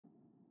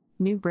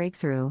New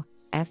breakthrough,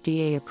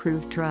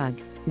 FDA-approved drug,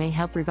 may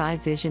help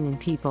revive vision in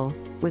people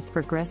with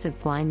progressive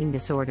blinding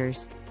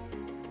disorders.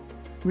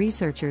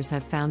 Researchers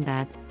have found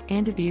that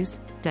Antabuse,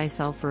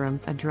 disulfiram,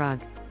 a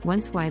drug,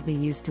 once widely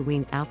used to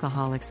wean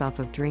alcoholics off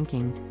of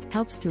drinking,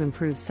 helps to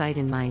improve sight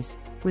in mice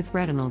with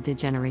retinal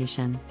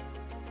degeneration.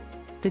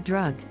 The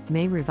drug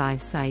may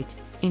revive sight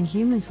in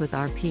humans with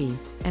RP,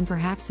 and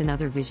perhaps in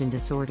other vision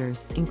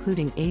disorders,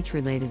 including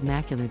age-related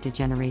macular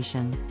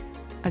degeneration.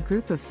 A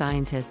group of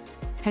scientists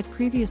had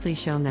previously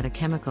shown that a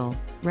chemical,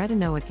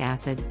 retinoic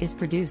acid, is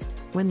produced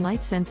when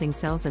light-sensing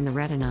cells in the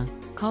retina,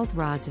 called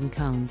rods and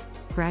cones,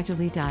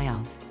 gradually die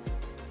off.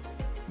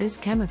 This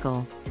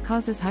chemical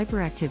causes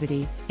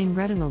hyperactivity in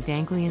retinal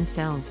ganglion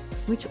cells,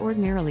 which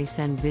ordinarily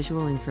send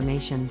visual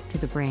information to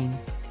the brain.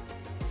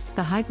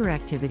 The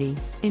hyperactivity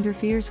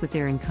interferes with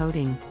their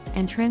encoding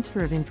and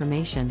transfer of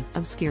information,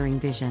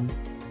 obscuring vision.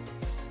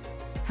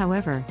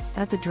 However,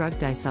 the drug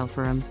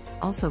disulfiram,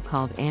 also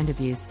called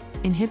Antabuse,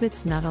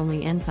 inhibits not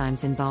only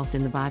enzymes involved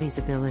in the body's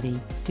ability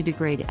to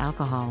degrade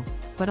alcohol,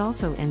 but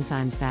also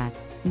enzymes that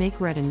make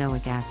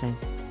retinoic acid.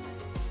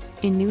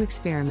 In new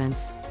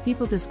experiments,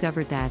 people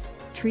discovered that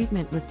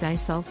treatment with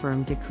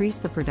disulfiram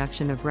decreased the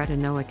production of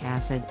retinoic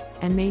acid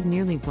and made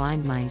nearly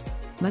blind mice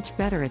much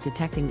better at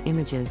detecting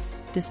images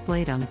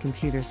displayed on a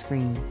computer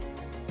screen.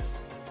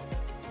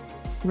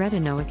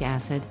 Retinoic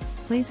acid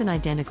plays an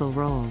identical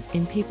role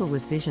in people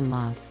with vision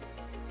loss.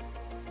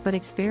 But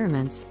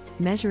experiments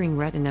measuring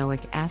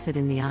retinoic acid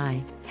in the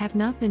eye have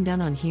not been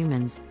done on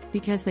humans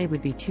because they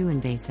would be too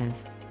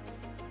invasive.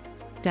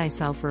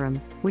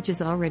 Disulfiram, which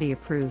is already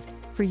approved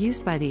for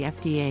use by the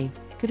FDA,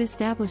 could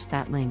establish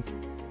that link.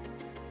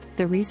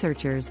 The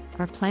researchers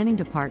are planning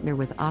to partner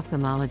with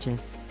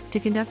ophthalmologists to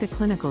conduct a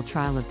clinical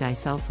trial of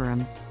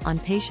disulfiram on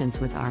patients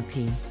with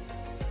RP.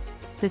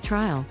 The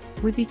trial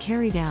would be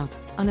carried out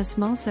on a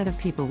small set of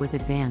people with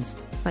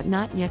advanced, but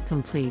not yet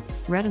complete,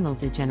 retinal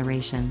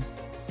degeneration.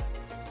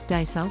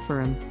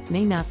 Disulfiram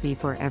may not be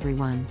for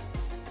everyone.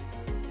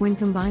 When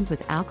combined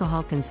with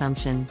alcohol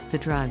consumption, the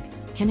drug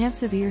can have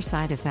severe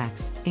side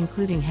effects,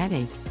 including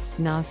headache,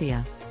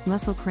 nausea,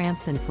 muscle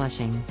cramps, and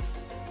flushing.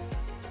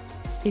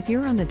 If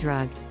you're on the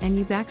drug and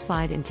you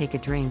backslide and take a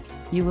drink,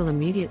 you will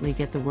immediately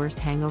get the worst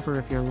hangover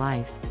of your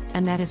life,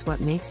 and that is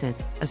what makes it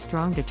a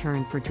strong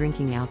deterrent for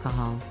drinking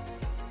alcohol.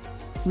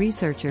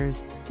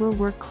 Researchers will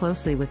work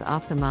closely with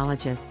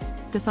ophthalmologists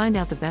to find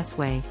out the best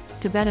way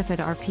to benefit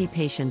RP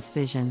patients'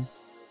 vision.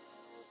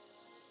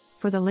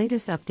 For the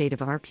latest update of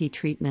RP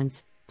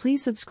treatments,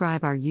 please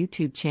subscribe our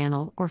YouTube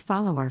channel or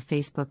follow our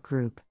Facebook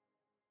group.